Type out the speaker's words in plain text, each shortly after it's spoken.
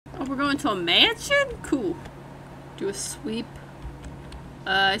we're going to a mansion? Cool. Do a sweep.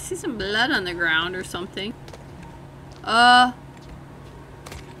 I see some blood on the ground or something. I'll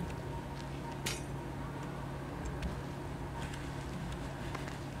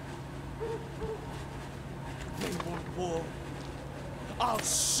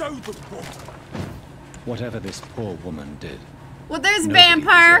show them war. Whatever this poor woman did. Well, there's nobody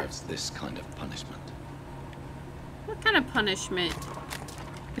Vampyr. deserves this kind of punishment. What kind of punishment?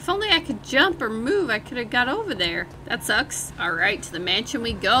 If only I could jump or move, I could have got over there. That sucks. Alright, to the mansion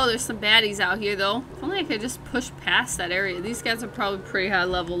we go. There's some baddies out here, though. If only I could just push past that area. These guys are probably pretty high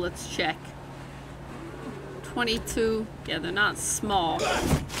level. Let's check. 22. Yeah, they're not small.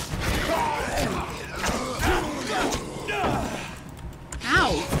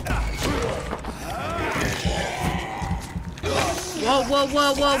 Ow! Whoa, whoa,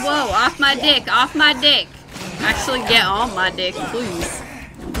 whoa, whoa, whoa! Off my dick! Off my dick! Actually, get on my dick, please.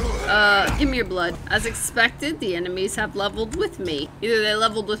 Give me your blood. As expected, the enemies have leveled with me. Either they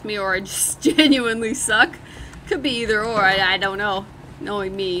leveled with me or I just genuinely suck. Could be either or, I don't know.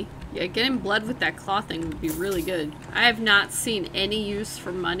 Knowing me. Yeah, getting blood with that claw thing would be really good. I have not seen any use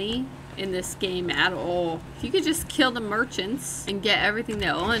for money in this game at all. If you could just kill the merchants and get everything they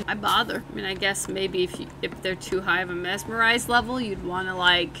own, I bother. I mean, I guess maybe if they're too high of a mesmerized level, you'd want to,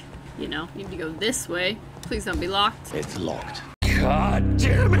 like, you know, you need to go this way. Please don't be locked. It's locked. God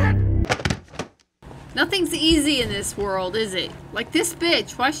damn it! Nothing's easy in this world, is it? Like this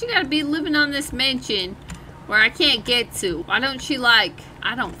bitch, why she gotta be living on this mansion where I can't get to? Why don't she, like,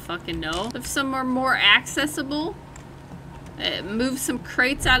 I don't fucking know, live somewhere more accessible? Move some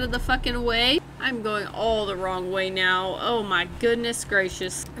crates out of the fucking way? I'm going all the wrong way now. Oh my goodness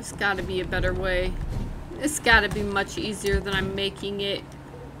gracious. There's gotta be a better way. It's gotta be much easier than I'm making it.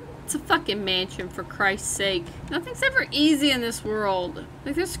 It's a fucking mansion, for Christ's sake. Nothing's ever easy in this world.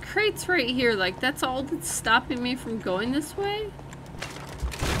 Like, there's crates right here. Like, that's all that's stopping me from going this way?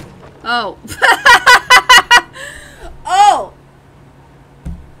 Oh. Oh!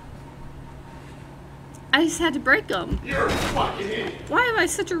 I just had to break them. You're a fucking idiot. Why am I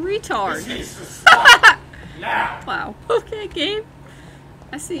such a retard? This needs to stop. Now. Wow. Okay, game.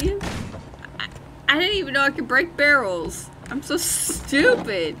 I see you. I didn't even know I could break barrels. I'm so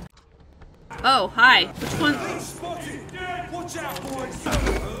stupid. Oh, hi. Which one? Watch out, boys.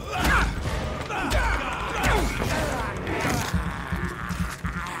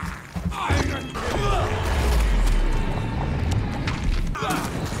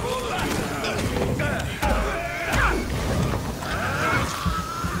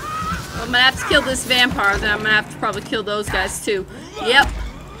 I'm gonna have to kill this vampire, then I'm gonna have to probably kill those guys too. Yep.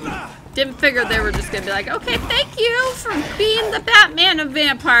 Didn't figure they were just gonna be like, okay, thank you for being the Batman of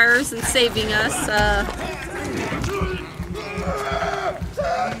vampires and saving us.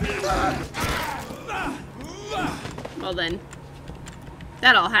 Well then,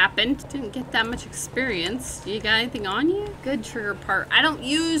 that all happened. Didn't get that much experience. Do you got anything on you? Good trigger part. I don't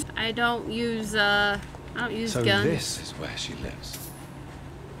use So guns. this is where she lives.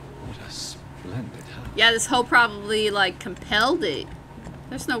 What a splendid house. Yeah, this hoe probably, like, compelled it.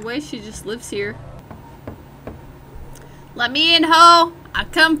 There's no way she just lives here. Let me in, hoe! I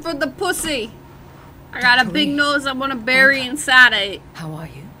come for the pussy! I got a big nose I want to bury inside it. How are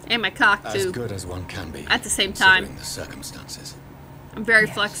you? And my cock, As too. good as one can be. At the same time. Considering the circumstances. I'm very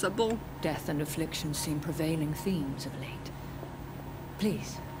Yes. flexible. Death and affliction seem prevailing themes of late.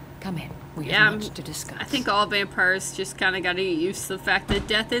 Please, come in. We have much to discuss. I think all vampires just kind of got to get used to the fact that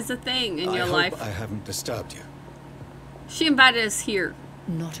death is a thing in your life. I haven't disturbed you. She invited us here.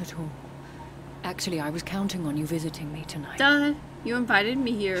 Not at all. Actually, I was counting on you visiting me tonight. Duh. You invited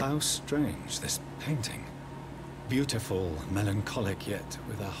me here. How strange, this painting. Beautiful, melancholic, yet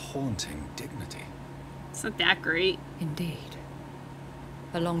with a haunting dignity. It's not that great. Indeed.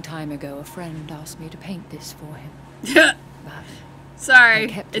 A long time ago, a friend asked me to paint this for him. But Sorry, I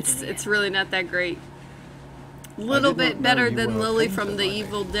kept it in the it's end. really not that great. Little did not bit know better you than were a Lily painter, from The my lady.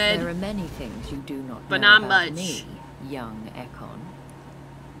 Evil there are Dead. many things you do not But know not about much. me, young Ekon.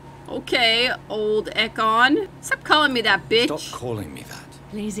 Okay, old Ekon. Stop calling me that bitch. Stop calling me that.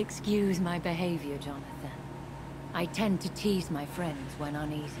 Please excuse my behavior, Jonathan. I tend to tease my friends when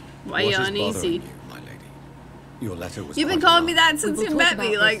uneasy. Why What you is uneasy? bothering you, my lady? Your letter was You've been quite calling me alarming. that since We you will met talk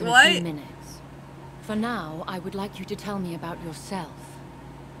me. about Like, this in a few what? minutes. For now, I would like you to tell me about yourself.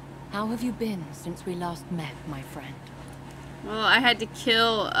 How have you been since we last met, my friend? Well, I had to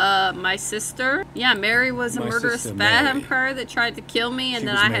kill my sister. Yeah, Mary was a My murderous sister, Mary. vampire that tried to kill me, and She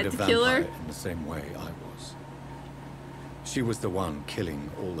then was I made had a to kill her. vampire in the same way I was. She was the one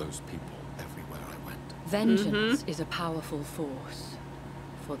killing all those people everywhere I went. Vengeance is a powerful force.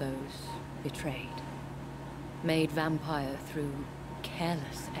 for those betrayed. Made vampire through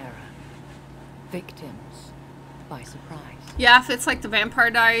careless error. Victims by surprise. Yeah, if it's like the Vampire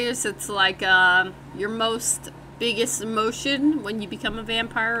Diaries, it's like your most biggest emotion when you become a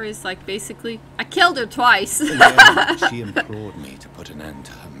vampire is like basically, I killed her twice. In the end, she implored me to put an end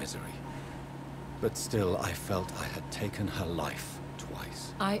to her misery. But still, I felt I had taken her life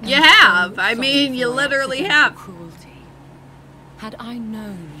twice. You have. I mean, you literally have. Cruelty. Had I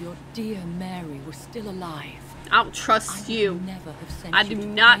known your dear Mary was still alive, I don't trust you. Never have sent I you do to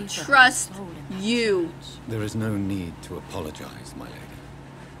not pray for her trust soul in that you. church. There is no need to apologize, my lady.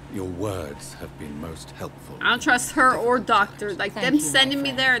 Your words have been most helpful. I don't trust her or Doctor. Like, Thank them you, my sending me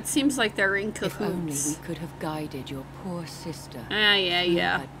friend. there, it seems like they're in If only we cahoots. could have guided your poor sister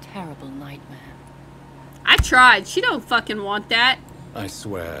Yeah. through a terrible nightmare. I tried. She don't fucking want that. I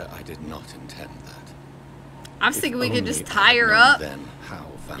swear I did not intend that. I was If thinking we could only just I tie had her known up. then how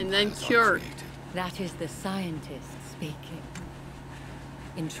and then vampires are cure. created. That is the scientist speaking.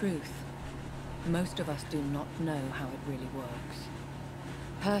 In truth, most of us do not know how it really works.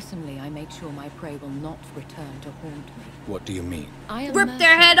 Personally, I make sure my prey will not return to haunt me. What do you mean? I am Rip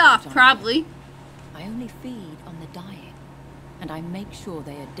their head merciless, off, Jonathan. probably. I only feed on the dying, and I make sure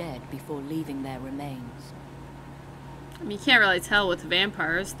they are dead before leaving their remains. I mean, you can't really tell with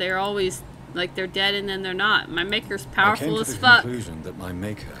vampires. They're always, like, they're dead and then they're not. My maker's I came powerful to as the fuck. conclusion that my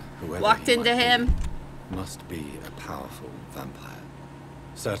maker, whoever Walked he into might be, him. must be a powerful vampire.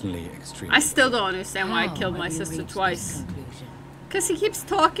 Certainly extremely. I still don't understand why I How killed my have you sister reached this twice. conclusion? Because he keeps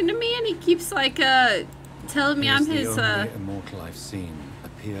talking to me and he keeps, like, telling me He I'm is his, the only immortal I've seen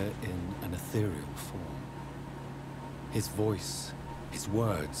appear in an ethereal form. His voice, his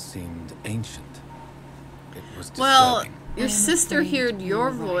words seemed ancient. It was disturbing. Well, your I am sister afraid heard you your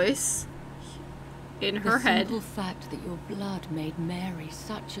are right. voice in her The head. simple fact that your blood made Mary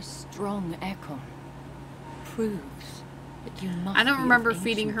such a strong echo proves that you must I don't be remember of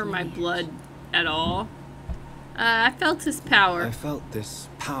feeding ancient her my lineage. blood at all. I felt his power. I felt this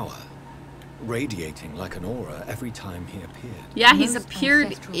power radiating like an aura every time he appeared. Yeah, he's Most appeared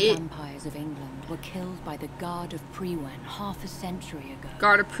ancestral it. vampires of England were killed by the Guard of Prewen half a century ago.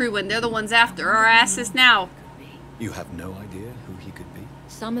 Guard of Pruin, they're the ones after our asses now. Could be. You have no idea who he could be?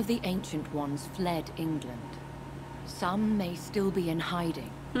 Some of the ancient ones fled England. Some may still be in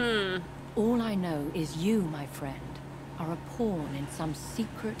hiding. All I know is you, my friend, are a pawn in some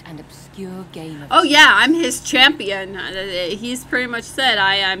secret and obscure game of... Oh yeah, I'm his champion. He's pretty much said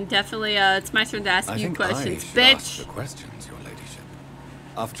I'm definitely, it's my turn to ask I you think questions, I should ask the bitch. questions, your ladyship.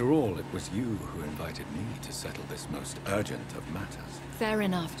 After all, it was you who invited me to settle this most urgent of matters. Fair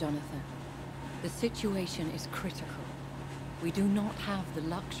enough, Jonathan. The situation is critical. We do not have the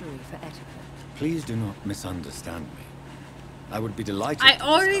luxury for etiquette. Please do not misunderstand me. I would be delighted I to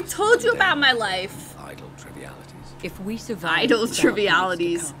already discuss told you about mundane my life. Idle trivialities. If we survive Idle the dark nights to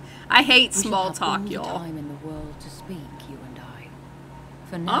trivialities. come, I hate we shall small have talk, all the y'all. time in the world to speak, you and I.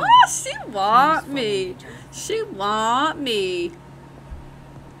 For now, Oh, she want follow me. me, Jonathan. She want me.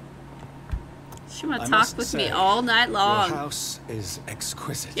 She want I to talk must with me say, all night Your long. house is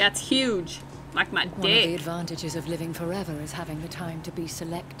exquisite. Yeah, it's huge. Like my one of the dick. advantages of living forever is having the time to be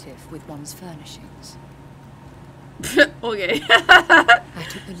selective with one's furnishings. Okay. I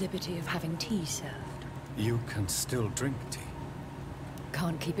took the liberty of having tea served. You can still drink tea.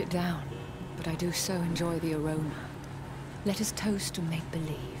 Can't keep it down, but I do so enjoy the aroma. Let us toast to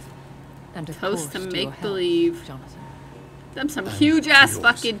make-believe. And of Toast course to your health, make-believe. Jonathan. Them some And huge ass yours,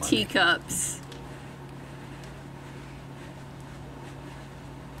 fucking my lady. teacups.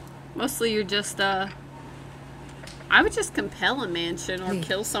 Mostly you're just, I would just compel a mansion or Please,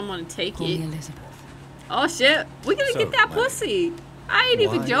 kill someone and take Call me it. Elizabeth. Oh shit, we're gonna So, get that my lady, pussy. I ain't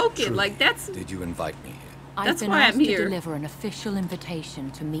even Why, joking. truly, Like, that's. Did you invite me here? I've That's been why I'm asked here. to deliver an official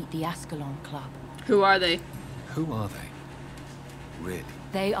invitation to meet the Ascalon Club. Who are they? Who are they? Really?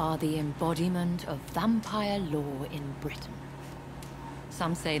 They are the embodiment of vampire law in Britain.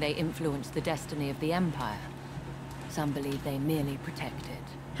 Some say they influence the destiny of the Empire. Some believe they merely protect it.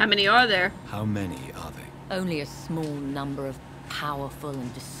 How many are there? How many are they? Only a small number of powerful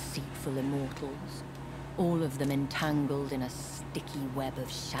and deceitful immortals. All of them entangled in a sticky web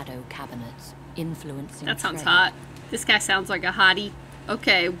of shadow cabinets, influencing That sounds trade. hot. This guy sounds like a hottie.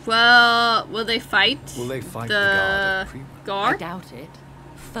 Okay, well, will they fight? Will they fight the guard of Prewen? I Guard? doubt it.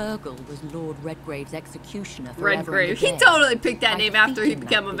 Fergal was Lord Redgrave's executioner forever and Redgrave. a He day. totally picked that I name after he defeated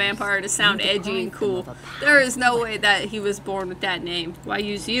became a that vampire to beast. sound You edgy and deprived cool. them of a There is no powerful way that he was born with that name. Why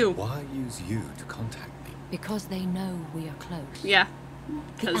use you? Why use you to contact me? Because they know we are close. Yeah. The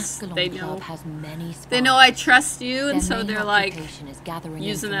because Ascalon they Club know has many spies. they know I trust you, and Their so main they're like occupation is gathering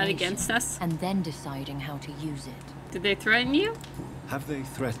using that information against us. and then deciding how to use it. Did they threaten you? Have they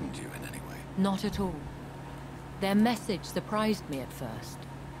threatened you in any way? Not at all. Their message surprised me at first,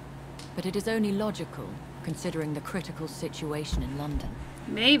 but it is only logical considering the critical situation in London.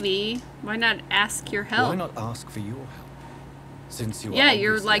 Maybe. Why not ask your help? Why not ask for your help? Since you are Yeah,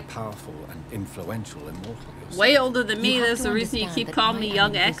 you're obviously like a powerful and influential immortal yourself. way older than me. You have That's to the reason you understand keep that calling I me am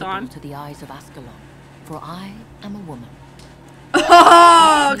young invisible Ekon. to the eyes of Ascalon, for I am a woman.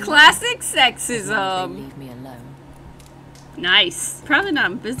 Oh, classic As long as they sexism. leave me alone. Nice. Probably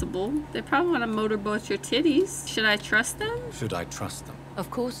not invisible. They probably want to motorboat your titties. Should I trust them? Should I trust them? Of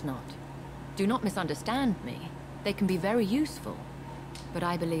course not. Do not misunderstand me. They can be very useful, but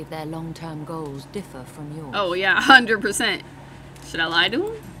I believe their long-term goals differ from yours. Oh yeah, 100%. Should I lie to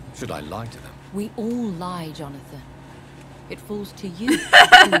them? Should I lie to them? We all lie, Jonathan. It falls to you to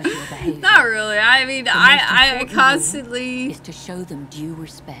choose your behavior. Not really. I mean, The most I important rule constantly... is to show them due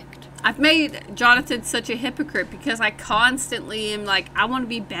respect. I've made Jonathan such a hypocrite because I constantly am like, I want to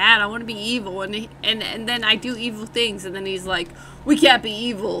be bad, I want to be evil, and then I do evil things, and then he's like, we can't be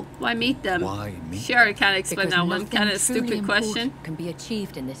evil. Why meet them? Why meet She already kind of explained Because that one. nothing Kind of truly stupid question. important can be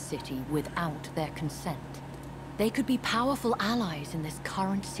achieved in this city without their consent. They could be powerful allies in this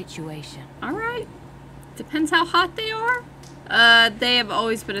current situation. All right. Depends how hot they are. They have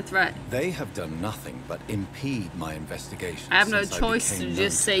always been a threat. They have done nothing but impede my investigation. I have no since choice became to known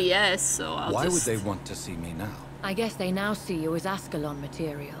just say them. yes, so I'll Why just... would they want to see me now? I guess they now see you as Ascalon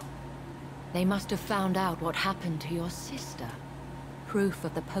material. They must have found out what happened to your sister. Proof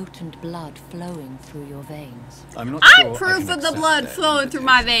of the potent blood flowing through your veins. I'm not I'm sure I proof can of the accept blood their flowing through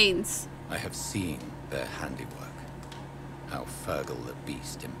my invitation. veins. I have seen their handiwork. How Fergal the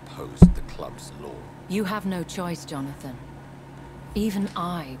Beast imposed the club's law. You have no choice, Jonathan. Even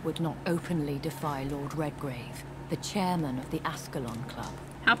I would not openly defy Lord Redgrave, the chairman of the Ascalon Club.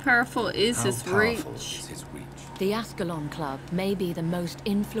 How powerful is How his powerful reach? is his reach? The Ascalon Club may be the most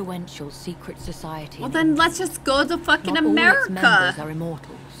influential secret society. Well, in then England. let's just go to fucking Not all its members America. are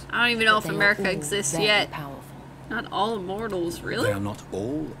immortals. I don't even know but if they are America all exists very yet. Powerful. Not all immortals, They really? are not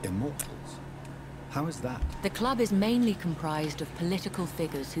all immortals. How is that? The club is mainly comprised of political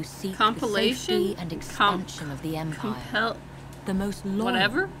figures who seek the Compilation? safety and expansion of the empire. Compel... The most loyal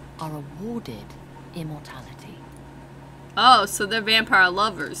Whatever? are awarded immortality. Oh, so they're vampire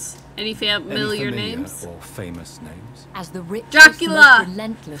lovers. Any familiar Any names? or famous names? As the richest, Dracula! most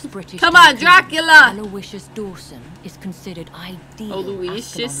relentless British Come on, tycoon, Dracula! Aloysius Dawson is considered ideal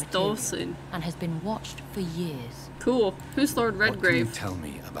Aloysius Ascalon material Dawson. and has been watched for years. Cool. Who's Lord What can you Redgrave? tell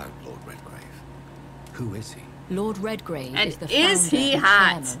me about Lord Redgrave? Who is he? Lord Redgrave And is the is founder he and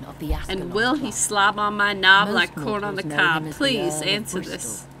hot? chairman of the Ascalon And will he Club. slob on my knob Most like corn on the mortals know cob? him as the Please Earl of answer Bristol.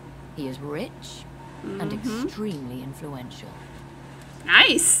 this. He is rich and extremely influential.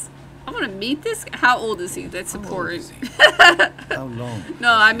 Nice. I want to meet this. How old is he? That's How old important. is he? How long? No,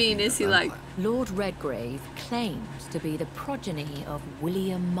 has I he mean, been is a he like... vampire? Lord Redgrave claims to be the progeny of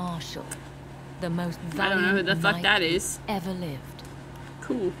William Marshall, the most I valiant don't know who the fuck knight that is. ever lived.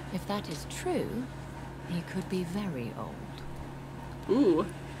 Cool. If that is true, he could be very old. Ooh.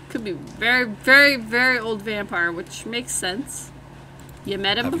 Could be very, very, very old vampire, which makes sense. You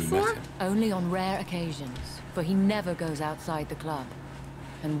met him Have you before? met him? Only on rare occasions, for he never goes outside the club.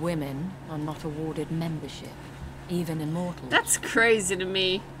 And women are not awarded membership, even immortals. That's crazy to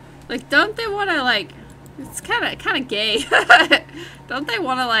me. Like, don't they want to, like... It's kind of gay. Don't they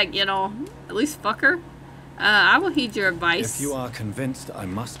want to, like, you know, at least fuck her? I will heed your advice. If you are convinced I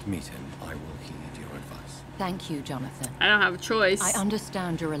must meet him, I will heed your advice. Thank you, Jonathan. I don't have a choice. I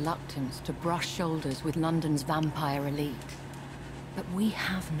understand your reluctance to brush shoulders with London's vampire elite. But we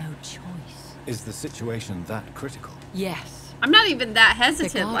have no choice. Is the situation that critical? Yes. I'm not even that The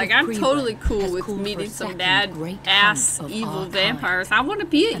hesitant. God Like, of I'm Preba totally cool has with called for meeting a some second bad great ass hunt of evil our kind. vampires. I want to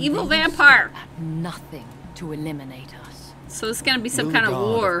be an And evil they will vampire. stop at nothing to eliminate us. So it's gonna be some Will kind the of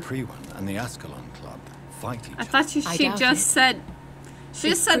Guard war. Priwen and the Ascalon Club fight each I other? thought I she doubt just it. said. She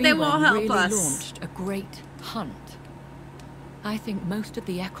just said they If won't Freeman help really us. launched a great hunt. I think most of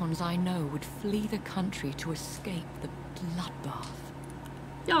the Ekons I know would flee the country to escape the bloodbath.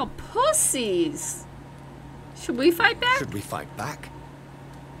 Y'all pussies. Should we fight back? Should we fight back?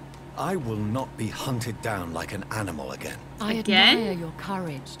 I will not be hunted down like an animal again. I Again? admire your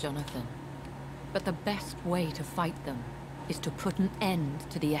courage, Jonathan. But the best way to fight them is to put an end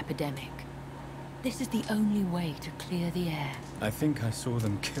to the epidemic. This is the only way to clear the air. I think I saw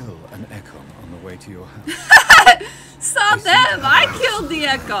them kill an Ekon on the way to your house. Stop They seem them! to I have- killed the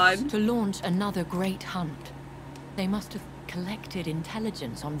Ekon. To launch another great hunt, they must have collected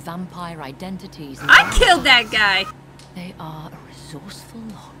intelligence on vampire identities. And I killed that guy. They are a resourceful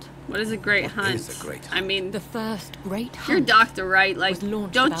lot. What is a great What hunt? is a great I mean, The first great you're hunt Doctor, right? Like, was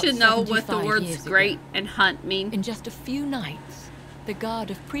launched don't about you know what the 75 words years ago. great and hunt mean? In just a few nights, the Guard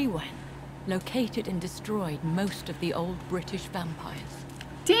of Prewen located and destroyed most of the old British vampires.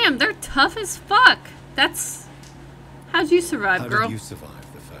 Damn, they're tough as fuck. That's... How'd you survive, How girl? did you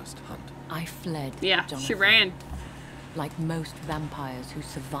survive the first hunt? I fled. Yeah, Jonathan, she ran. like most vampires who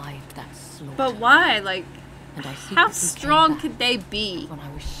survived that slaughter. But why? Like, And I how secretly strong came back could they be? when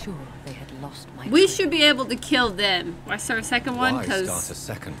I was sure they had lost my We trail. should be able to kill them. Why start a second one? Why start a Because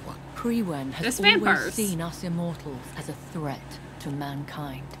second one? Prewen has There's always vampires. seen us immortals as a threat to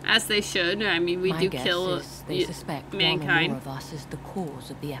mankind. as they should. I mean, we My do guess kill is they suspect one or mankind. more of us is the cause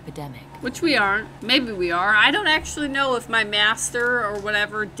of the epidemic. Which we aren't. Maybe we are. I don't actually know if my master or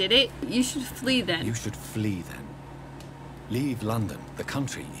whatever did it. You should flee then. You should flee then. Leave London, the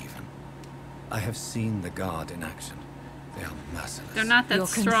country even. I have seen the Guard in action. They are merciless. They're not that Your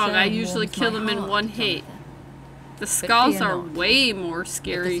strong. I concern usually warms kill my them in heart, one hit. Jonathan. The skulls fear are not. way more If the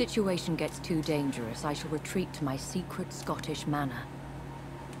scary. situation gets too dangerous, I shall retreat to my secret Scottish manor.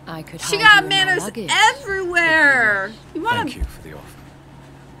 I could She hide got you in my manners luggage. everywhere. You want Thank to? you for the offer.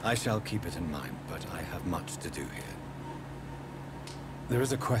 I shall keep it in mind, but I have much to do here. There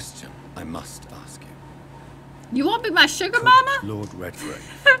is a question I must ask you. You want to be my sugar Could mama? Lord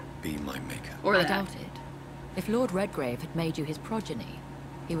Redgrave be my maker? Or I that? doubt it. If Lord Redgrave had made you his progeny,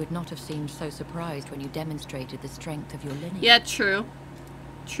 he would not have seemed so surprised when you demonstrated the strength of your lineage. Yeah, true.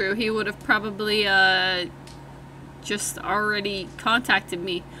 True. He would have probably just already contacted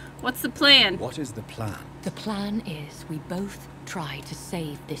me. What's the plan? What is the plan? The plan is we both try to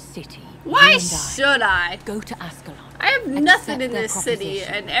save this city. Why You and should I? Go to Ascalon. I have Accept nothing in their this city,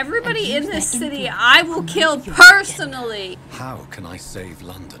 proposition, and everybody and in use this their city influence I to will promote kill your personally. How can I save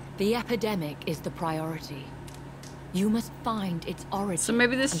London? The epidemic is the priority. You must find its origin. So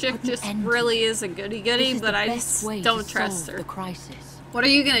maybe this and chick put an just end to really it. is a goody This goody, is but the I best just way don't to trust solve her. the crisis. What are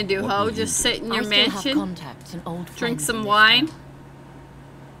you gonna do, What ho? will you Just do? sit in I your still have mansion? contacts and old Drink friends some in this wine? town.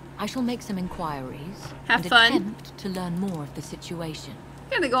 I shall make some inquiries Have and fun. attempt to learn more of the situation.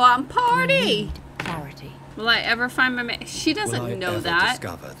 Gonna go out and We party. need clarity. Will I ever find my man? She Will I doesn't know ever that.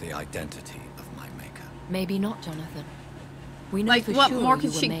 discover the identity of my maker? Maybe not, Jonathan. We know Like, for what sure more you can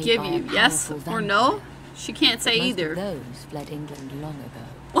were she made give by a you? Yes powerful or no? vampire. She can't say Most either. of those fled England long ago.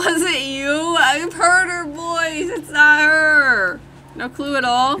 Was it you? I've heard her voice. It's not her. No clue at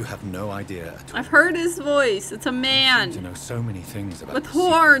all. You have no idea at all. I've heard his voice. It's a You seem to man. know so many things about With the secrets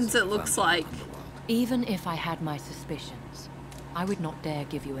horns, of it the looks vampire like. underworld. Even if I had my suspicions, I would not dare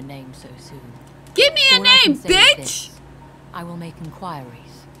give you a name so soon. Give me a All I can name, say is bitch! this. I will make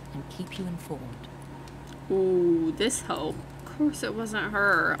inquiries and keep you informed. Ooh, this hoe. Of course it wasn't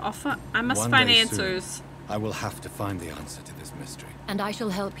her. I must One find day answers. soon, I will have to find the answer to this mystery. And I shall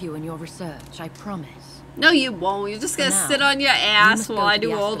help you in your research, I promise. No, you won't. You're just For gonna now, sit on your ass must while go I to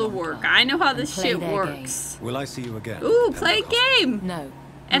the do all the Ascalon work. Club I know how and this play shit their works. Will I see you again? Ooh, at play a Pentecost? game. No.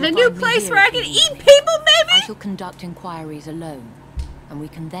 And a you'll new find me place here where I if can you eat need me. people, I baby! shall conduct inquiries alone, and we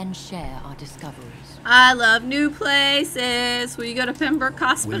can then share our discoveries. I love new places. Will you go to Pembroke Will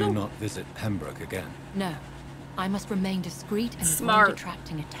Hospital? you not visit Pembroke again? No, I must remain discreet and Smart. avoid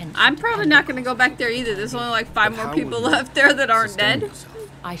attracting attention. I'm to probably not Pembroke gonna go back there either. There's only like 5 But more how people will you left there that aren't sustain dead. yourself?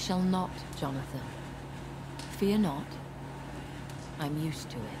 I shall not, Jonathan. Fear not. I'm used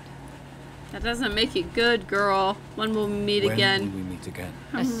to it. That doesn't make it good, girl. When will we meet When again? will we meet again?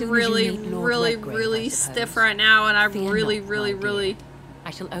 As soon as I'm you really, meet Lord really, Redgrave, really I suppose. stiff right now, and I Fear really, not, really, my dear. really...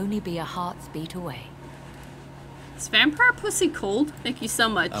 I shall only be a heart's beat away. Is vampire pussy cold? Thank you so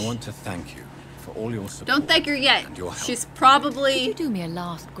much. I want to thank you for all your support. Don't thank her yet. and your help. She's Could you probably... do me a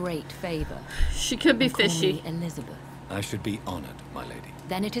last great favor? She could be and call fishy. me Elizabeth. I should be honored, my lady.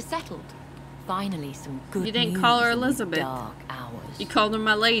 Then it is settled. Finally, some good You didn't news call her in these Elizabeth. dark hours. You called her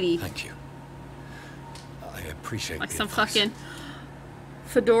my lady. Thank you. I appreciate Like the some advice. fucking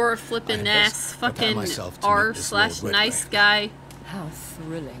fedora I flipping had ass best prepare fucking myself to R meet this slash Lord nice Redgrave. guy. How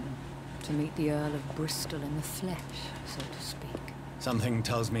thrilling to meet the Earl of Bristol in the flesh, so to speak. Something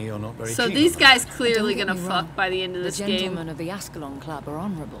tells me you're not very So keen these on guys that. clearly Don't get gonna me fuck wrong. by the end of this The game. gentlemen of the Ascalon Club are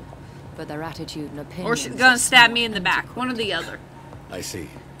honourable, but their attitude and opinions Or she's are gonna stab somewhat me in the back. antiquated. One or the other. I see.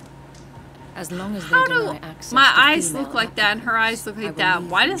 As long as they How deny do access my to eyes female look like that and her eyes look I like will that?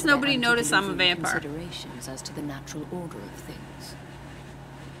 leave Why them does to their nobody notice I'm a antediluvian vampire? Considerations as to the natural order of things.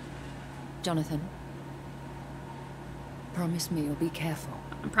 Jonathan, promise me you'll be careful.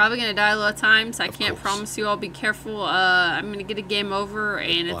 I'm probably gonna die a lot of times. I Of can't course. promise you I'll be careful. I'm gonna get a game over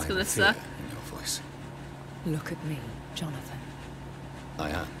and Why it's gonna the fear suck. in your voice? Look at me. Jonathan. I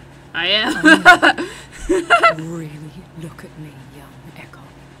am. I am. Really look at me, young Echo.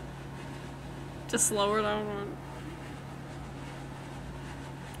 Just lower down one.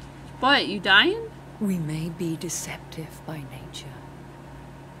 What, you dying? We may be deceptive by nature,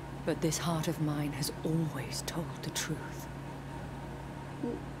 but this heart of mine has always told the truth.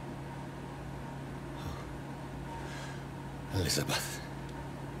 Elizabeth.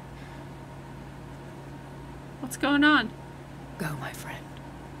 What's going on? Go, my friend.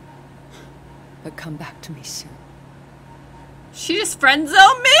 But come back to me soon. She just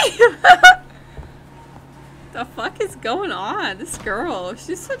friend-zoned me? The fuck is going on? This girl,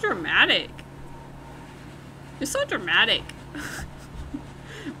 she's so dramatic. You're so dramatic.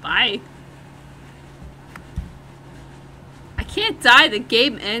 Bye. I can't die. The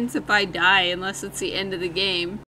game ends if I die, unless it's the end of the game.